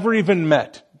he's never even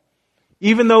met.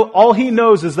 Even though all he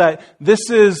knows is that this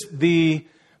is the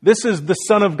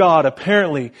Son of God,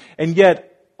 apparently. And yet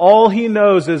all he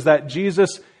knows is that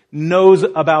Jesus knows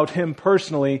about him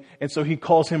personally. And so he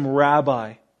calls him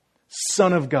Rabbi,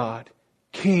 Son of God,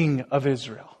 King of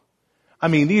Israel. I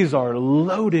mean, these are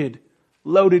loaded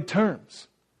terms.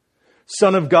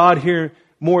 Son of God here,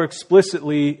 more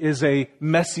explicitly, is a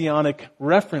messianic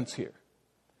reference here.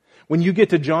 When you get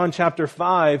to John chapter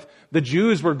 5, the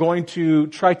Jews were going to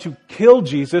try to kill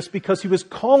Jesus because he was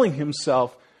calling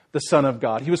himself the Son of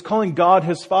God. He was calling God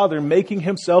his Father, making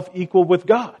himself equal with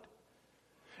God.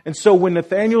 And so when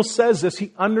Nathanael says this,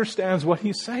 he understands what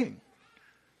he's saying.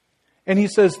 And he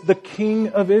says, the King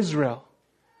of Israel.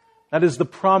 That is the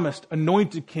promised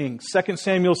anointed king. 2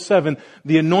 Samuel 7,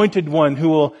 the anointed one who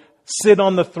will sit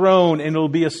on the throne and it will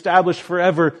be established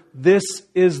forever. This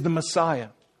is the Messiah.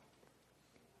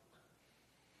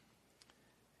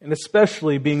 And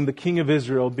especially being the King of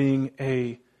Israel, being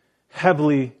a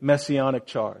heavily messianic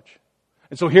charge.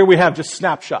 And so here we have just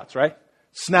snapshots, right?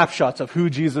 Snapshots of who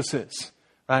Jesus is,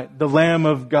 right? The Lamb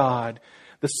of God,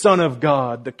 the Son of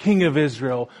God, the King of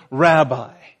Israel,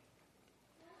 Rabbi.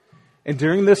 And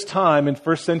during this time in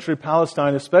first century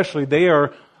Palestine especially, they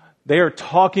are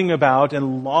talking about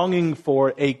and longing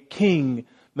for a king,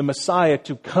 the Messiah,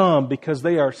 to come because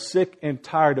they are sick and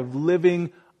tired of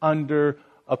living under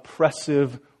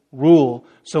oppressive rule.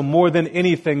 So more than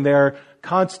anything, they're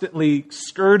constantly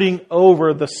skirting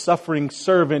over the suffering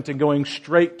servant and going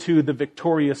straight to the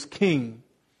victorious king.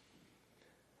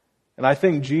 And I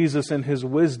think Jesus in his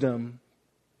wisdom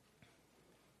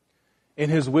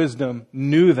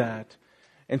knew that.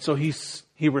 And so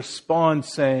he responds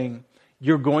saying,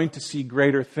 you're going to see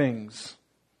greater things.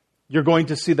 You're going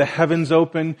to see the heavens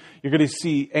open. You're going to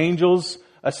see angels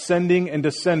ascending and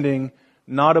descending,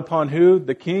 not upon who?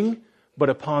 The king, but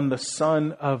upon the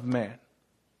Son of Man.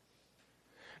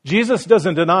 Jesus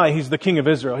doesn't deny he's the King of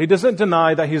Israel. He doesn't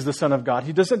deny that he's the Son of God.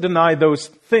 He doesn't deny those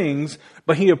things,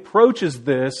 but he approaches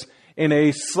this in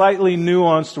a slightly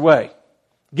nuanced way,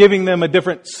 giving them a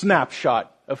different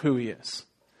snapshot of who he is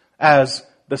as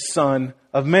the Son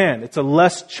of Man. It's a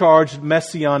less charged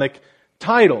messianic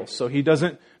title, so he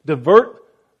doesn't divert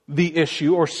the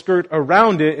issue or skirt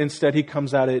around it. Instead, he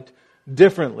comes at it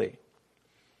differently.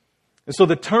 And so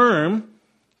the term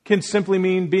can simply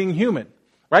mean being human,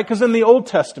 right? Because in the Old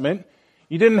Testament,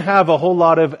 you didn't have a whole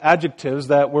lot of adjectives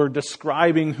that were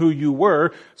describing who you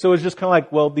were. So it's just kind of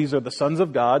like, well, these are the sons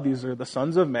of God. These are the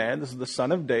sons of man. This is the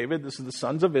son of David. This is the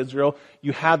sons of Israel.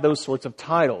 You had those sorts of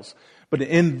titles. But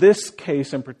in this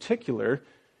case in particular,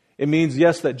 it means,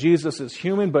 yes, that Jesus is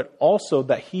human, but also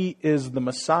that he is the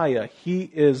Messiah. He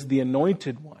is the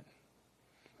anointed one.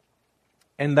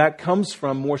 And that comes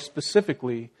from, more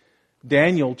specifically,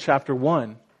 Daniel chapter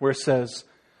 1, where it says,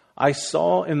 I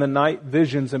saw in the night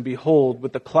visions, and behold,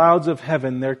 with the clouds of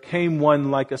heaven there came one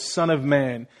like a son of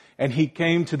man, and he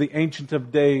came to the Ancient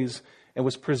of Days and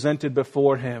was presented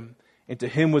before him. And to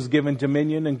him was given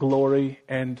dominion and glory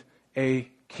and a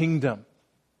kingdom.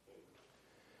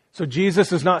 So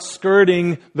Jesus is not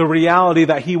skirting the reality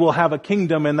that he will have a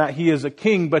kingdom and that he is a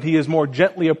king, but he is more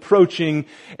gently approaching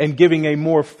and giving a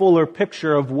more fuller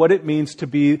picture of what it means to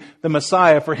be the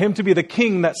Messiah. For him to be the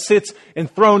king that sits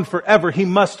enthroned forever, he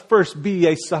must first be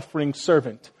a suffering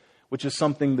servant, which is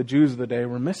something the Jews of the day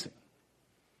were missing.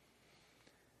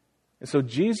 And so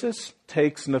Jesus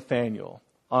takes Nathanael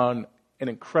on an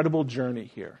incredible journey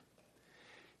here.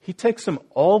 He takes him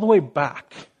all the way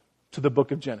back to the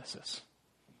book of Genesis.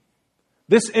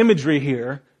 This imagery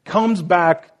here comes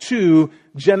back to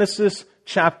Genesis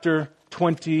chapter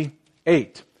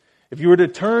 28. If you were to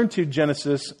turn to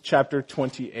Genesis chapter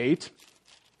 28,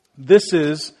 This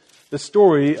is the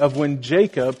story of when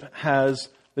Jacob has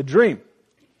the dream.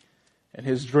 And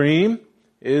his dream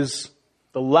is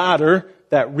the ladder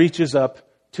that reaches up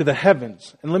to the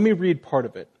heavens. And let me read part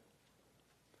of it.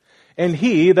 And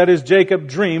he, that is Jacob,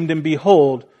 dreamed, and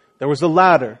behold, there was a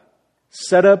ladder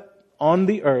set up on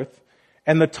the earth,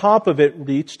 and the top of it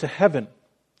reached to heaven.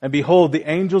 And behold, the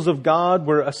angels of God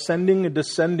were ascending and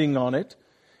descending on it.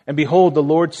 And behold, the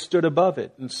Lord stood above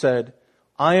it and said,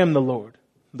 I am the Lord,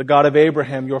 the God of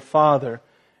Abraham, your father,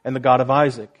 and the God of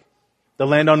Isaac. The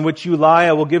land on which you lie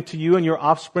I will give to you and your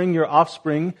offspring. Your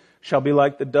offspring shall be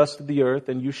like the dust of the earth,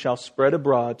 and you shall spread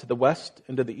abroad to the west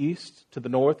and to the east, to the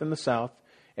north and the south.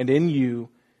 And in you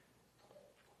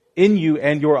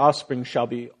and your offspring shall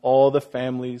be all the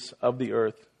families of the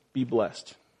earth. Be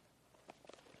blessed.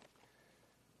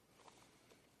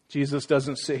 Jesus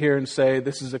doesn't sit here and say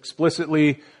this is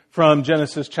explicitly from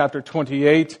Genesis chapter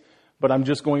 28, but I'm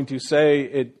just going to say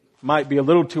it might be a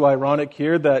little too ironic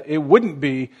here that it wouldn't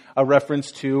be a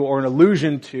reference to or an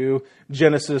allusion to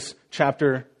Genesis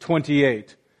chapter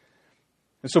 28.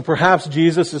 And so perhaps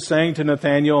Jesus is saying to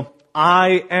Nathanael,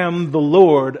 I am the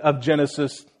Lord of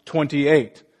Genesis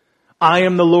 28. I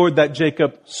am the Lord that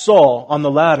Jacob saw on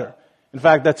the ladder. In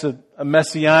fact, that's a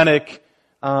messianic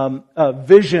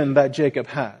vision that Jacob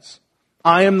has.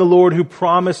 I am the Lord who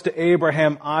promised to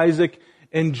Abraham, Isaac,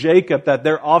 and Jacob that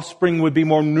their offspring would be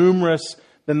more numerous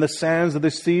than the sands of the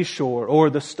seashore or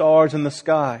the stars in the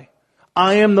sky.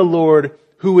 I am the Lord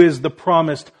who is the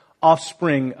promised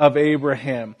offspring of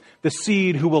Abraham, the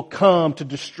seed who will come to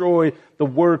destroy the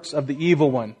works of the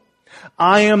evil one.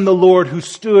 I am the Lord who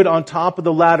stood on top of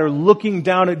the ladder looking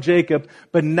down at Jacob,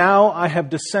 but now I have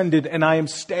descended and I am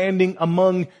standing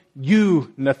among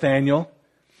you, Nathanael.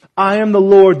 I am the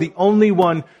Lord, the only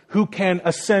one who can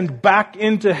ascend back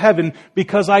into heaven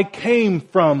because I came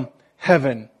from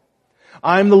heaven.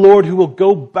 I am the Lord who will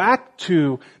go back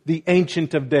to the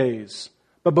Ancient of Days.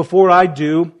 But before I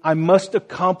do, I must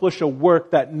accomplish a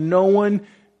work that no one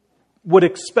would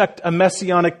expect a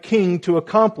messianic king to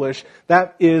accomplish.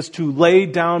 That is to lay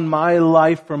down my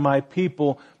life for my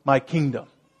people, my kingdom.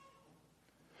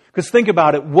 Because think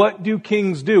about it. What do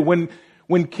kings do? When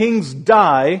kings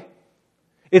die,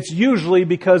 it's usually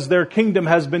because their kingdom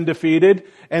has been defeated,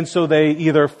 and so they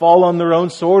either fall on their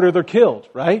own sword or they're killed,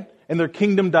 right? And their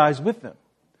kingdom dies with them.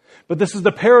 But this is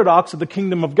the paradox of the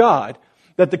kingdom of God,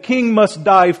 that the king must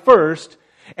die first,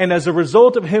 and as a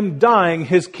result of him dying,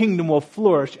 his kingdom will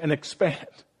flourish and expand.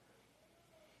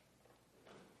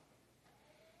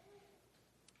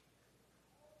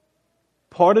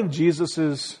 Part of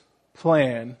Jesus'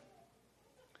 plan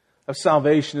of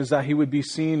salvation is that he would be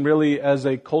seen really as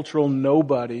a cultural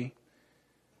nobody,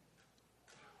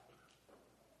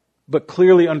 but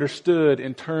clearly understood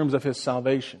in terms of his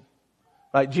salvation.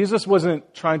 Right? Jesus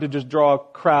wasn't trying to just draw a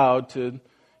crowd to,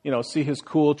 see his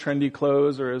cool, trendy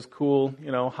clothes or his cool,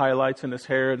 highlights in his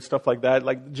hair and stuff like that.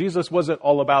 Like, Jesus wasn't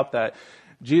all about that.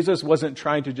 Jesus wasn't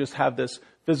trying to just have this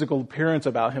physical appearance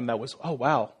about him that was, oh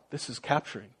wow, this is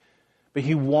capturing. But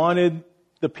he wanted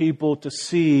the people to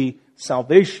see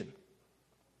salvation.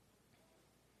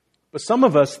 But some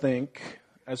of us think,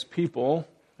 as people,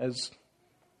 as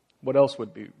what else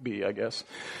would be, I guess.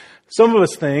 Some of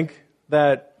us think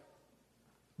that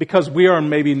because we are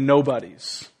maybe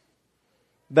nobodies,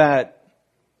 that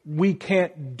we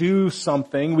can't do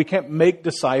something, we can't make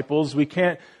disciples, we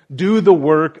can't do the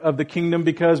work of the kingdom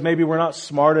because maybe we're not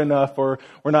smart enough, or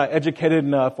we're not educated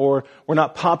enough, or we're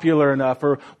not popular enough,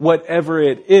 or whatever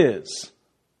it is.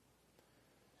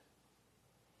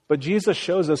 But Jesus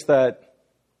shows us that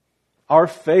our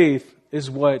faith is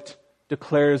what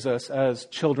declares us as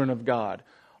children of God.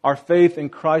 Our faith in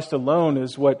Christ alone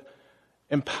is what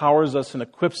empowers us and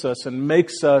equips us and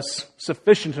makes us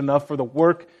sufficient enough for the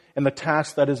work and the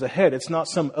task that is ahead. It's not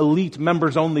some elite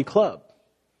members-only club,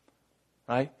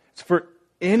 right? It's for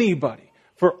anybody,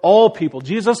 for all people.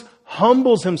 Jesus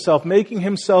humbles himself, making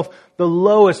himself the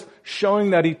lowest, showing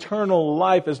that eternal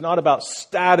life is not about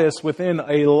status within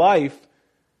a life,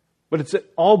 but it's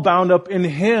all bound up in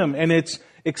him, and it's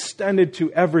extended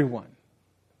to everyone.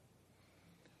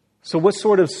 So what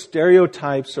sort of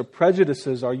stereotypes or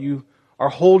prejudices are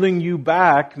holding you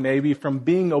back maybe from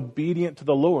being obedient to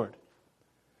the Lord?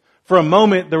 For a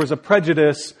moment, there was a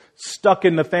prejudice stuck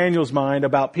in Nathanael's mind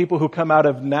about people who come out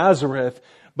of Nazareth,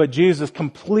 but Jesus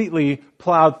completely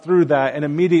plowed through that, and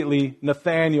immediately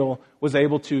Nathanael was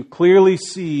able to clearly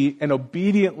see and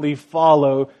obediently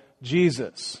follow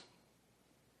Jesus.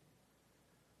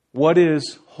 What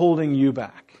is holding you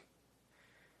back?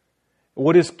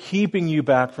 What is keeping you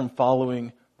back from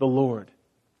following the Lord?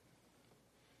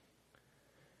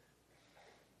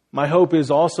 My hope is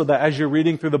also that as you're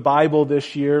reading through the Bible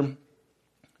this year, and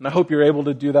I hope you're able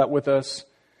to do that with us,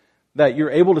 that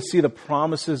you're able to see the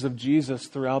promises of Jesus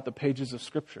throughout the pages of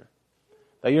Scripture.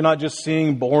 That you're not just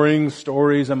seeing boring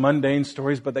stories and mundane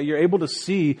stories, but that you're able to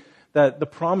see that the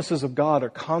promises of God are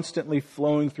constantly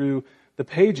flowing through the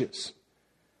pages.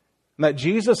 And that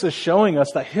Jesus is showing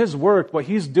us that His work, what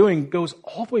He's doing, goes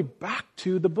all the way back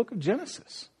to the book of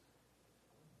Genesis.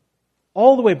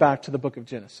 All the way back to the book of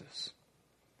Genesis.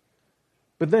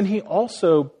 But then He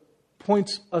also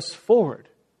points us forward,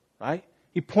 right?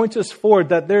 He points us forward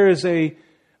that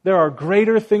there are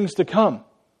greater things to come.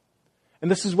 And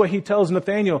this is what He tells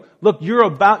Nathanael. Look,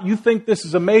 you think this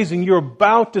is amazing. You're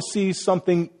about to see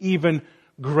something even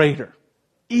greater.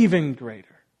 Even greater.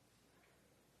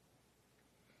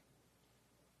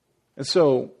 And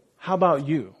so, how about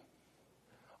you?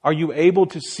 Are you able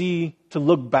to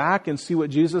look back and see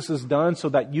what Jesus has done so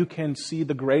that you can see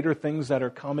the greater things that are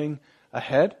coming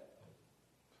ahead?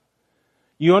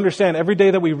 You understand, every day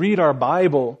that we read our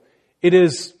Bible, it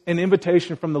is an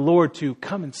invitation from the Lord to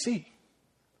come and see.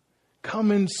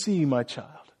 Come and see, my child.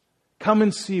 Come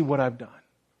and see what I've done.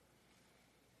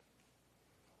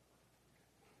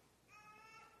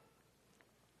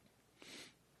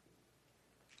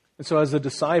 And so as a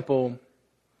disciple,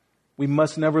 we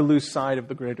must never lose sight of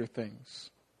the greater things.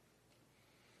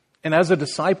 And as a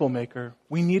disciple maker,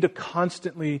 we need to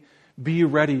constantly be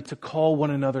ready to call one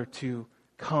another to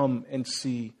come and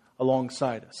see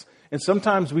alongside us. And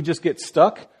sometimes we just get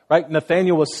stuck, right?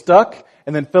 Nathanael was stuck,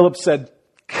 and then Philip said,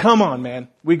 come on, man.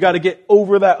 We got to get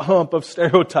over that hump of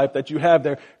stereotype that you have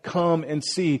there. Come and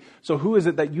see. So who is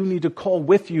it that you need to call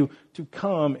with you to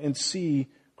come and see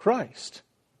Christ?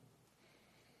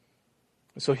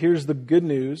 So here's the good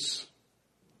news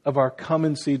of our come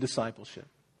and see discipleship.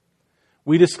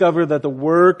 We discover that the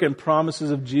work and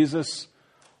promises of Jesus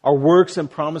are works and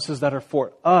promises that are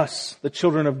for us, the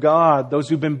children of God, those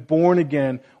who've been born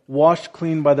again, washed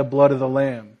clean by the blood of the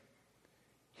Lamb.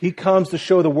 He comes to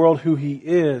show the world who He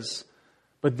is,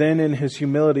 but then in His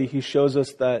humility, He shows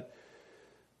us that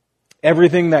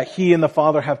everything that He and the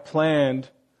Father have planned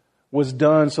was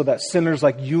done so that sinners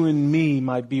like you and me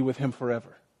might be with Him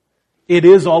forever. It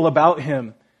is all about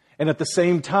Him. And at the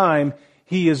same time,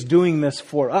 He is doing this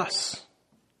for us.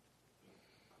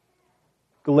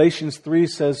 Galatians 3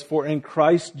 says, for in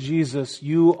Christ Jesus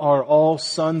you are all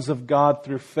sons of God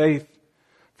through faith.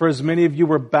 For as many of you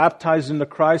were baptized into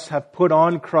Christ have put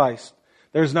on Christ.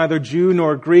 There's neither Jew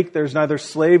nor Greek, there's neither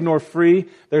slave nor free,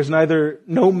 there's neither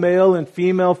no male and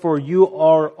female, for you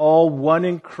are all one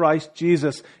in Christ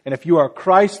Jesus. And if you are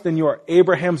Christ, then you are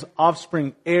Abraham's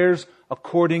offspring, heirs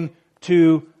according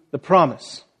to the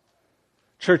promise.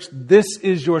 Church, this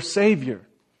is your Savior.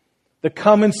 The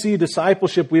come and see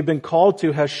discipleship we've been called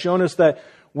to has shown us that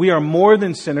we are more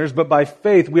than sinners, but by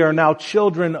faith we are now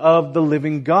children of the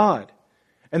living God.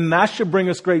 And that should bring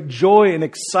us great joy and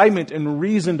excitement and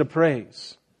reason to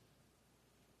praise.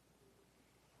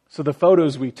 So the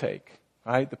photos we take,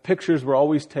 right? The pictures we're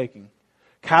always taking,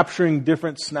 capturing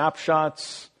different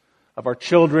snapshots of our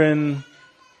children,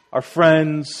 our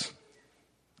friends,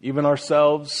 even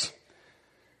ourselves.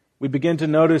 We begin to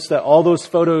notice that all those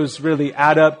photos really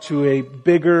add up to a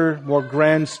bigger, more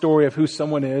grand story of who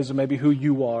someone is, or maybe who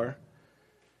you are.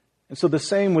 And so the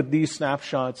same with these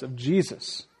snapshots of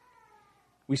Jesus.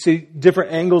 We see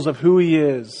different angles of who He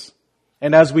is.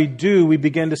 And as we do, we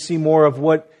begin to see more of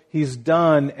what He's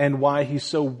done and why He's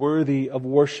so worthy of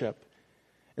worship.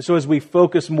 And so as we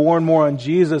focus more and more on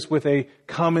Jesus with a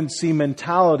come and see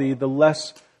mentality, the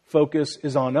less focus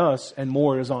is on us and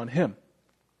more is on Him.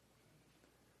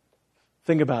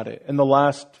 Think about it. In the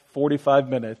last 45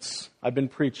 minutes, I've been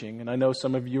preaching, and I know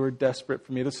some of you are desperate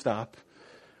for me to stop.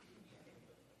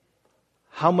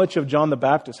 How much of John the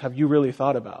Baptist have you really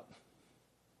thought about?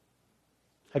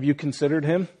 Have you considered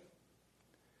him?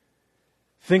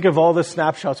 Think of all the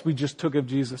snapshots we just took of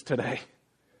Jesus today.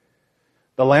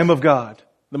 The Lamb of God,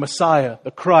 the Messiah,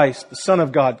 the Christ, the Son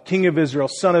of God, King of Israel,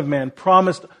 Son of Man,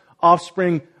 promised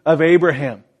offspring of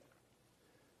Abraham.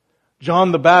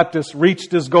 John the Baptist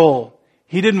reached his goal.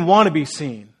 He didn't want to be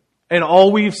seen. And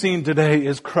all we've seen today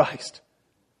is Christ.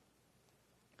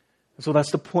 And so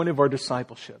that's the point of our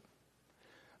discipleship.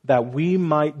 That we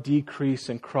might decrease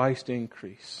and Christ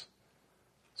increase.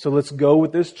 So let's go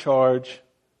with this charge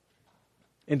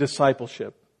in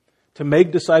discipleship. To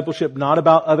make discipleship not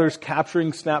about others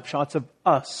capturing snapshots of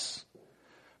us,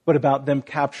 but about them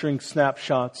capturing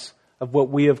snapshots of what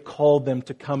we have called them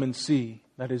to come and see.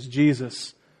 That is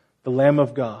Jesus, the Lamb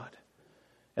of God,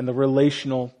 and the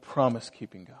relational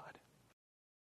promise-keeping God.